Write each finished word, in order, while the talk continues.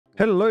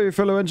Hello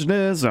fellow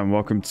engineers and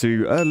welcome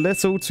to A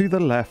Little to the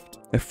Left,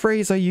 a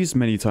phrase I use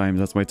many times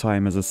as my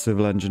time as a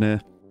civil engineer.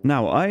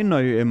 Now I know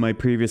in my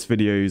previous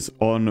videos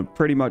on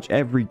pretty much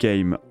every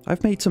game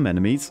I've made some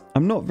enemies.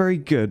 I'm not very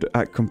good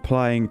at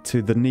complying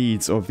to the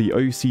needs of the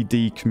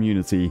OCD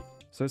community.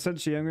 So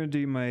essentially I'm going to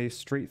do my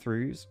straight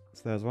throughs.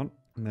 So there's one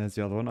and there's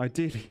the other one.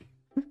 Ideally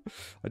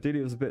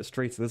it was a bit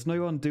straighter. There's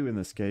no undo in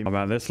this game. Oh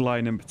man, this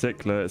line in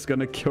particular, it's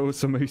going to kill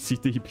some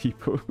OCD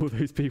people. All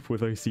those people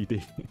with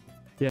OCD.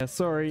 Yeah,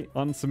 sorry,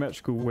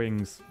 unsymmetrical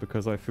wings,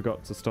 because I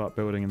forgot to start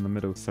building in the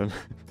middle, so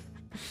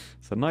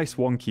it's a nice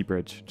wonky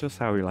bridge, just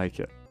how we like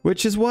it.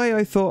 Which is why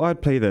I thought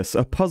I'd play this,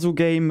 a puzzle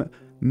game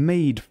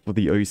made for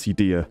the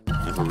OCDer.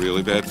 I have a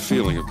really bad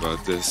feeling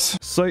about this.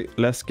 So,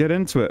 let's get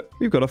into it.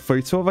 We've got a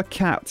photo of a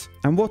cat,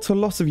 and what a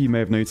lot of you may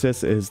have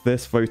noticed is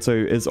this photo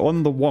is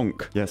on the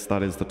wonk. Yes,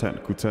 that is the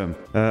technical term.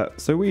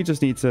 So we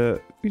just need to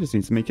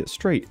make it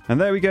straight. And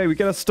there we go, we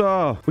get a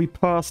star. We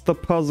passed the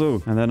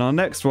puzzle. And then our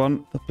next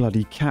one, the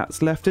bloody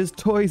cat's left his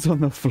toys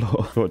on the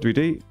floor. What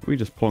do? We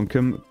just plonk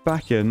him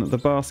back in the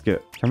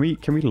basket. Can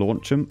we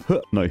launch him?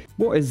 No.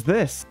 What is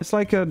this? It's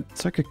like a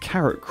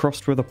carrot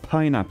crossed with a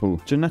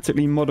pineapple.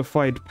 Genetically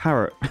modified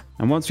parrot.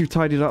 And once we've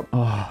tidied up,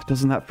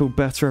 doesn't that feel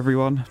better,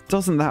 everyone?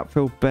 Doesn't that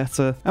feel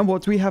better? And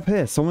what do we have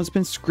here? Someone's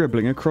been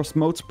scribbling across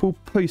multiple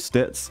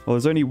post-its. Well,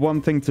 there's only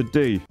one thing to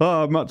do.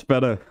 Much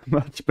better.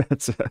 Much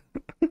better.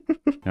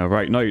 All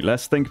right, no,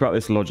 let's think about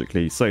this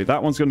logically. So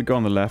that one's going to go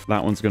on the left,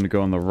 that one's going to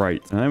go on the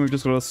right. And then we've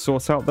just got to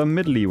sort out the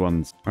middly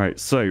ones. All right,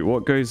 so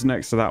what goes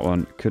next to that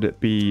one? Could it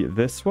be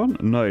this one?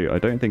 No, I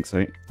don't think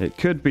so. It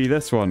could be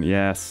this one,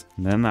 yes.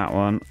 And then that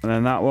one, and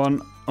then that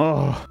one.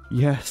 Oh,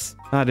 yes,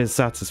 that is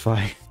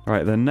satisfying. All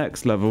right, the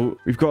next level,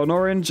 we've got an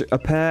orange, a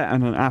pear,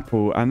 and an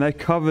apple, and they're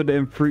covered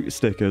in fruit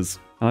stickers.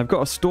 And I've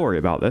got a story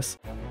about this.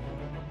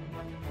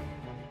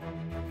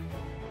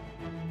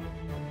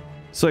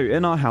 So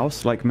in our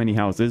house, like many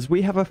houses,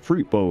 we have a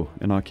fruit bowl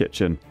in our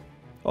kitchen,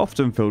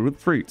 often filled with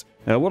fruit.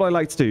 What I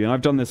like to do, and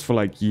I've done this for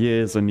like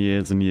years and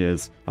years and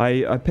years,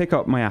 I pick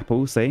up my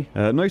apple, say,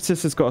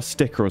 notice it's got a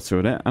sticker or two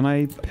on it, and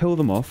I peel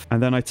them off,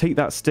 and then I take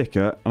that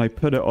sticker and I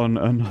put it on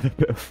another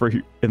bit of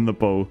fruit in the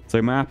bowl. So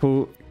my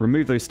apple,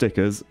 remove those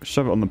stickers,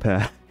 shove it on the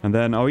pear, and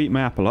then I'll eat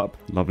my apple up,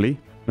 lovely.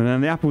 And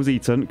then the apple's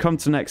eaten, come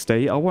to next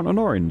day, I want an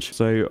orange.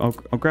 So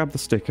I'll grab the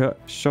sticker,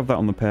 shove that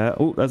on the pear.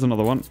 Oh, there's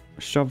another one.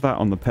 Shove that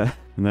on the pear.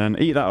 And then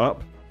eat that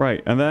up.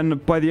 Right, and then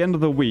by the end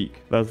of the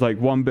week, there's like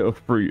one bit of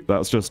fruit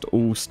that's just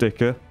all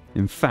sticker.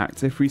 In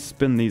fact, if we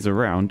spin these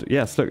around,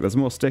 yes, look, there's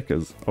more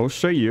stickers. I'll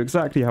show you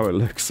exactly how it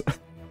looks.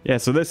 Yeah,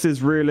 so this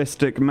is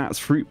realistic Matt's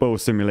fruit bowl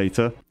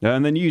simulator.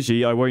 And then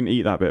usually I won't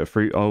eat that bit of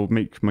fruit. I'll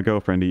make my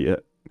girlfriend eat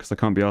it, because I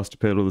can't be asked to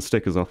peel all the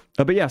stickers off.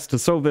 But yes, to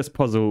solve this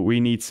puzzle, we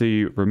need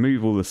to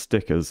remove all the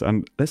stickers.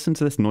 And listen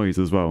to this noise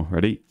as well.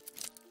 Ready?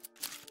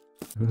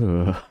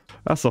 Ugh.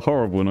 That's a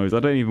horrible noise. I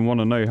don't even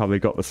want to know how they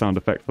got the sound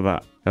effect for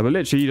that. But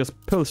literally, you just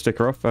peel the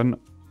sticker off and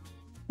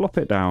flop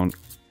it down.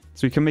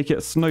 So we can make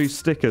it snow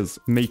stickers.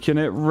 Making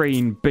it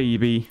rain,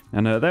 baby.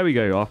 And there we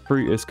go. Our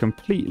fruit is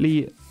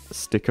completely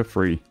sticker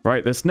free.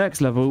 Right, this next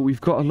level,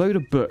 we've got a load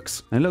of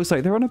books. And it looks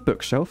like they're on a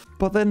bookshelf,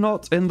 but they're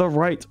not in the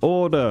right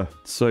order.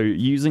 So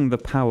using the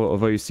power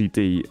of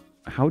OCD,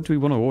 how do we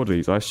want to order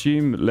these? I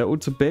assume little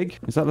to big.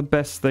 Is that the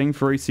best thing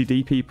for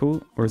OCD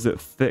people? Or is it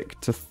thick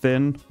to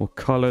thin? Or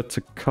color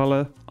to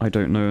color? I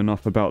don't know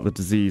enough about the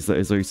disease that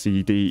is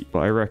OCD, but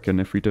I reckon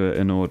if we do it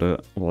in order,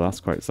 well, that's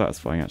quite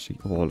satisfying, actually.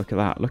 Oh, look at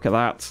that. Look at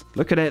that.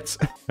 Look at it.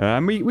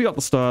 And we got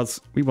the stars.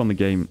 We won the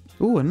game.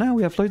 Oh, and now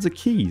we have loads of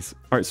keys.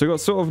 All right, so we got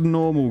sort of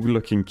normal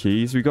looking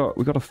keys. We got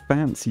a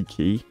fancy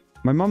key.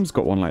 My mum's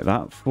got one like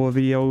that for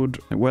the old,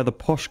 where the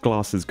posh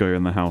glasses go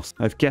in the house.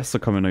 If guests are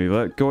coming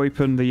over, go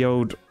open the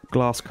old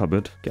glass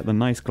cupboard, get the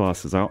nice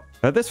glasses out.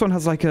 This one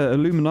has like a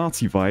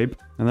Illuminati vibe.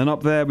 And then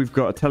up there, we've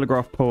got a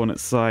telegraph pole on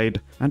its side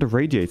and a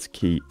radiator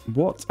key.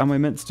 What am I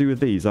meant to do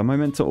with these? Am I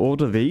meant to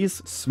order these,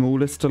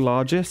 smallest to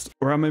largest?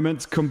 Or am I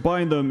meant to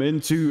combine them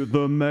into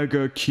the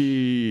mega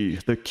key?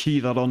 The key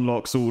that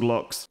unlocks all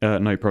locks?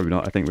 No, probably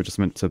not. I think we're just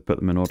meant to put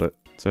them in order.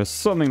 So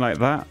something like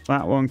that.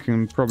 That one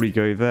can probably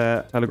go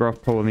there.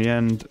 Telegraph pole on the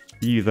end.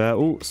 You there.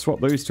 Oh,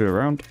 swap those two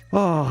around.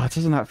 Oh,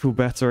 doesn't that feel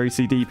better,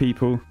 OCD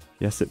people?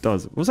 Yes, it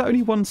does. Was that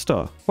only 1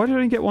 star? Why did I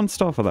only get 1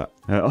 star for that?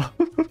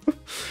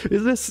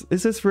 Is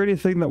this really a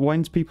thing that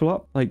winds people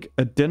up? Like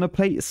a dinner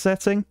plate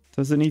setting?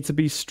 Does it need to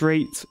be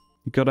straight?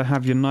 You gotta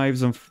have your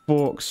knives and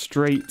forks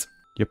straight,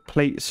 your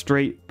plate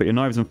straight, but your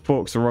knives and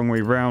forks the wrong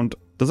way round.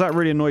 Does that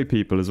really annoy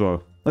people as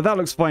well? Like, that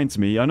looks fine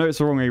to me. I know it's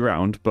the wrong way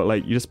round, but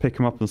like you just pick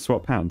them up and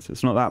swap hands.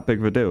 It's not that big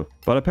of a deal.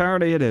 But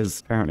apparently it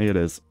is. Apparently it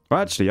is. Well,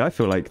 actually, I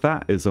feel like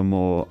that is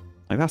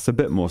that's a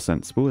bit more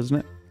sensible, isn't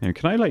it?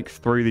 Can I like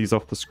throw these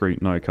off the screen?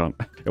 No, I can't.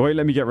 Wait,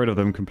 let me get rid of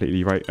them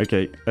completely. Right,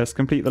 okay, let's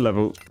complete the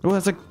level. Oh,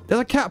 there's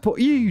a cat paw.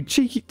 You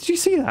cheeky. Did you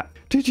see that?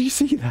 Did you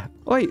see that?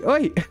 Wait,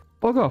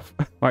 bog off.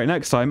 Right,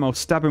 next time I'll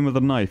stab him with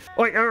a knife.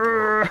 Wait,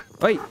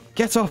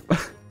 get off.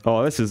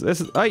 Oh, this is,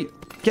 hey,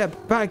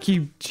 get back,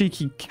 you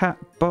cheeky cat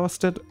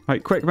bastard.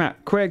 Right, quick,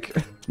 Matt, quick.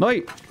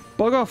 No,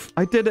 bug off.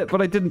 I did it, but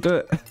I didn't do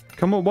it.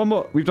 Come on, one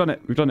more. We've done it.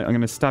 We've done it. I'm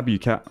going to stab you,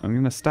 cat. I'm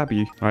going to stab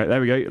you. All right,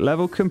 there we go.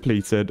 Level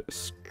completed.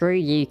 Screw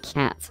you,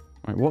 cat.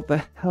 Right, what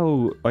the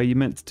hell are you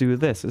meant to do with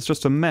this? It's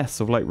just a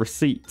mess of like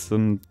receipts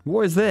and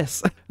what is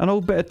this? An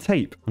old bit of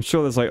tape. I'm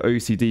sure there's like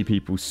OCD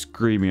people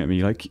screaming at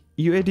me like,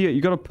 you idiot,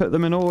 you got to put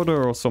them in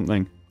order or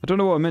something. I don't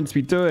know what I'm meant to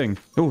be doing.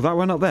 Oh, that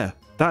went up there.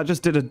 That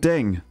just did a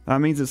ding.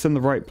 That means it's in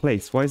the right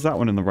place. Why is that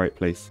one in the right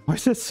place? Why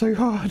is this so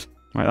hard?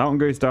 Right, that one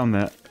goes down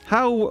there.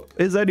 How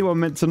is anyone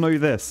meant to know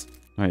this?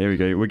 All right, here we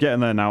go. We're getting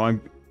there now.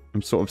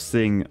 I'm sort of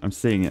seeing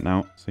it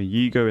now. So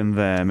you go in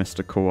there,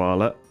 Mr.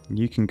 Koala.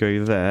 You can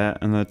go there,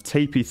 and the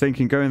tapey thing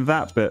can go in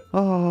that bit.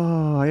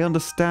 Oh, I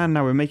understand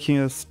now. We're making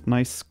a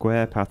nice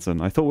square pattern.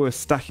 I thought we were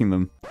stacking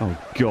them. Oh,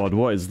 God,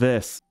 what is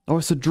this? Oh,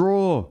 it's a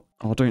drawer.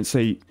 Oh, don't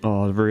say...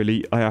 Oh,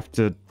 really? I have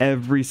to...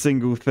 Every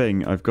single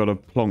thing I've got to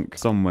plonk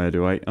somewhere,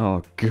 do I?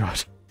 Oh,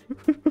 God.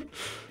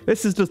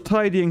 This is just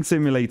tidying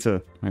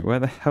simulator. Right, where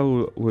the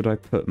hell would I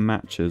put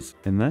matches?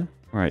 In there?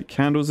 Right,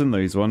 candles in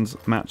those ones.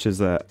 Matches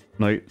there.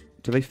 No.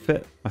 Do they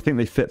fit? I think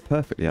they fit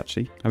perfectly,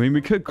 actually. I mean, we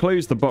could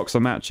close the box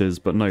of matches,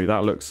 but no,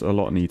 that looks a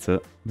lot neater.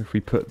 If we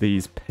put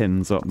these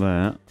pins up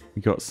there,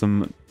 we got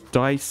some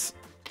dice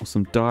or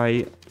some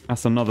dye.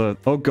 That's another...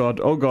 Oh, God.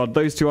 Oh, God.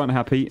 Those two aren't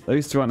happy.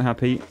 Those two aren't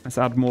happy. Let's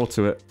add more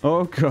to it.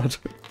 Oh, God.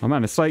 Oh,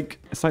 man. It's like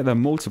they're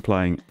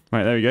multiplying.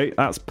 Right, there we go.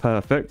 That's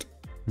perfect.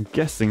 I'm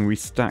guessing we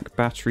stack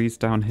batteries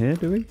down here,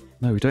 do we?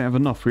 No, we don't have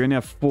enough. We only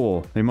have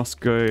 4. They must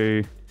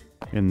go...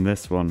 in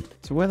this one.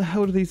 So where the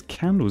hell do these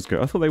candles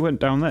go? I thought they went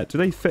down there. Do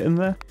they fit in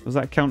there? Does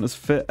that count as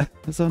fit?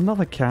 There's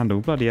another candle.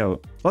 Bloody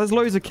hell. Oh, there's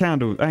loads of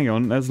candles. Hang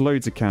on. There's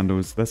loads of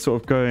candles. They're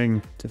sort of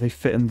going... Do they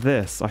fit in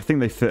this? I think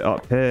they fit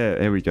up here.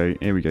 Here we go.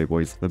 Here we go,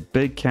 boys. The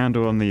big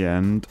candle on the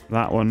end.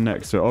 That one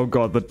next to it. Oh,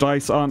 God. The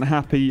dice aren't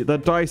happy. The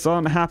dice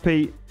aren't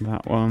happy.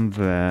 That one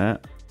there.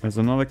 There's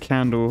another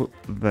candle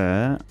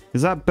there.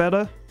 Is that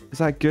better? Is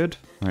that good?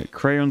 Right,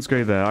 crayons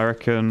go there. I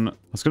reckon... I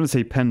was going to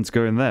say pens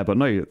go in there, but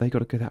no, they got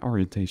to go that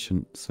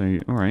orientation. So,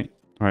 all right.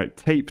 All right,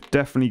 tape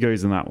definitely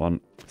goes in that one.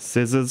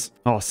 Scissors.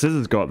 Oh,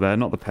 scissors got there,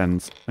 not the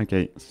pens.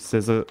 Okay,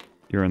 scissor,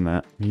 you're in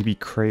there. Maybe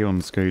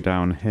crayons go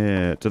down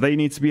here. Do they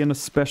need to be in a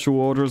special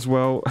order as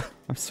well?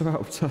 I'm so out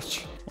of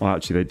touch. Well,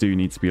 actually, they do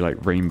need to be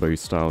like rainbow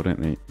style,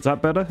 don't they? Is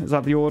that better? Is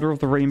that the order of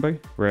the rainbow?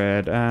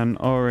 Red and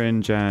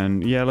orange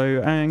and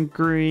yellow and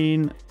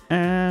green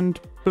and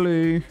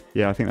blue.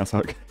 Yeah, I think that's how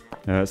it goes.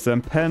 So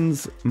then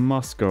pens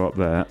must go up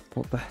there.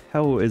 What the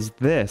hell is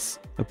this?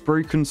 A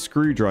broken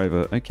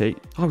screwdriver. Okay.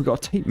 Oh, we've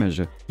got a tape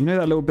measure. You know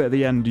that little bit at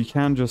the end, you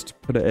can just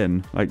put it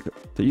in. Like,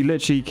 that you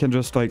literally can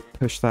just, like,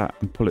 push that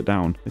and pull it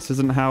down. This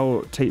isn't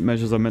how tape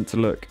measures are meant to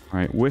look.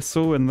 All right,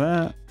 whistle in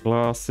there.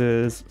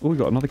 Glasses. Oh, we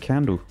got another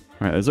candle.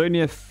 All right, there's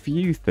only a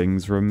few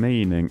things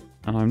remaining.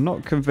 And I'm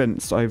not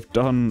convinced I've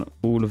done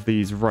all of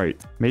these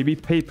right. Maybe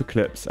paper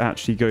clips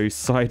actually go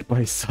side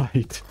by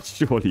side.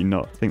 Surely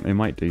not. I think they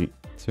might do.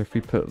 So if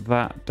we put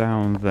that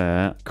down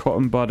there,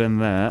 cotton bud in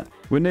there,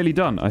 we're nearly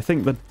done. I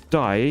think the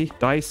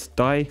dice,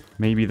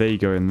 maybe they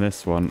go in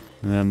this one.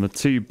 And then the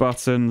 2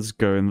 buttons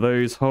go in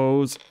those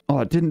holes. Oh,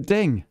 it didn't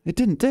ding. It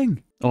didn't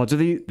ding. Oh,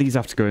 do these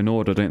have to go in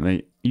order, don't they?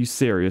 Are you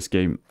serious,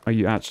 game? Are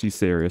you actually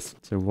serious?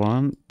 So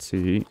 1,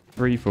 2,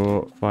 3,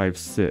 4, 5,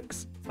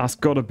 6. That's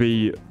got to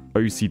be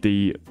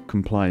OCD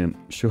compliant,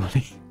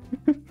 surely.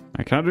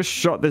 Can I just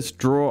shut this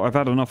drawer? I've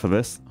had enough of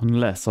this.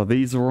 Unless, are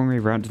these the wrong way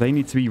around? Do they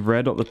need to be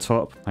red at the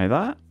top? Like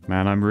that?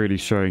 Man, I'm really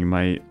showing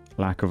my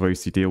lack of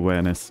OCD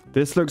awareness.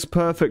 This looks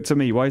perfect to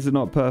me. Why is it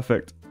not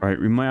perfect? All right,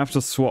 we might have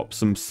to swap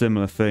some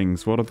similar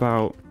things. What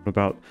about...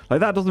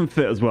 Like, that doesn't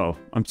fit as well.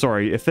 I'm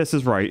sorry. If this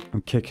is right,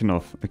 I'm kicking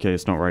off. Okay,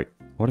 it's not right.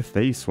 What if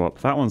they swap?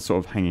 That one's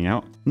sort of hanging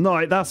out.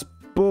 No, that's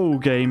bull,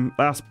 game.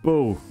 That's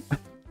bull.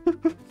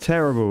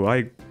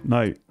 Terrible.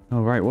 No.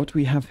 All right, what do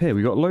we have here?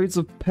 We got loads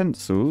of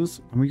pencils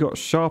and we got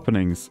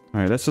sharpenings. All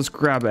right, let's just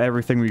grab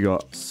everything we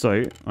got.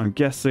 So I'm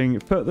guessing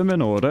put them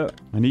in order.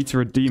 I need to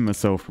redeem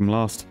myself from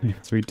last time.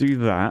 So we do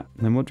that.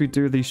 And then what do we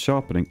do with these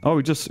sharpening? Oh,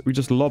 we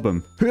just lob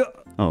them.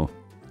 Oh,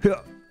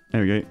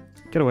 there we go.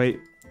 Get away.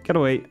 Get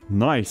away.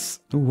 Nice.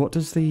 Oh, what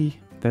does the...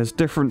 There's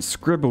different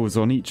scribbles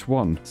on each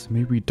one. So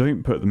maybe we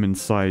don't put them in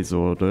size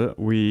order.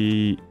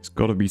 It's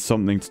got to be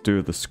something to do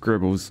with the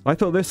scribbles. I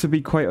thought this would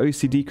be quite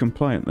OCD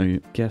compliant though.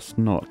 Guess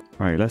not.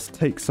 Right, let's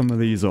take some of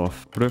these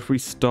off. What if we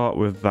start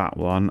with that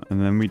one and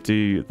then we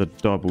do the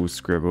double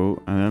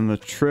scribble and then the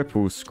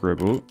triple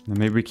scribble. And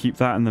maybe we keep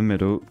that in the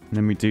middle and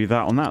then we do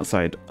that on that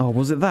side. Oh,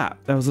 was it that?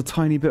 There was a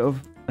tiny bit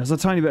of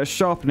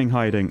sharpening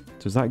hiding.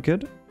 So is that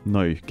good?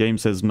 No. Game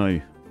says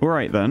no. All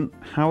right then,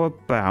 how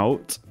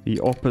about the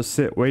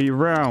opposite way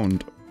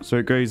round? So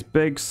it goes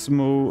big,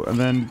 small, and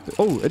then...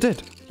 Oh, it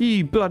did.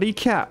 You bloody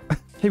cat.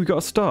 Hey, we got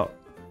a star.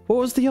 What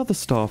was the other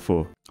star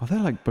for? Are there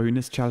like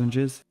bonus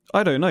challenges?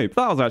 I don't know, but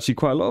that was actually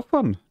quite a lot of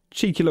fun.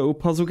 Cheeky little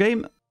puzzle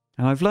game.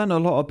 And I've learned a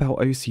lot about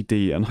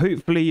OCD, and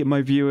hopefully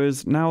my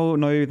viewers now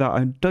know that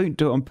I don't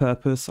do it on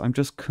purpose. I'm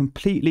just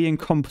completely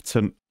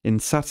incompetent in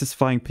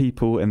satisfying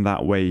people in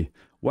that way.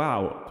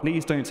 Wow,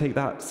 please don't take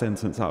that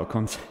sentence out of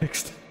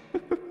context.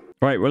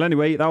 Right, well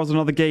anyway, that was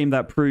another game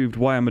that proved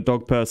why I'm a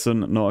dog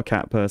person, not a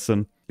cat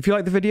person. If you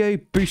like the video,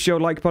 boost your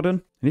like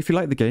button. And if you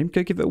like the game,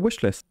 go give it a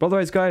wish list. But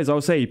otherwise, guys, I'll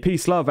say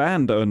peace, love,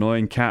 and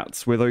annoying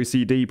cats with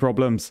OCD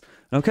problems.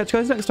 And I'll catch you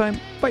guys next time.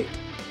 Bye.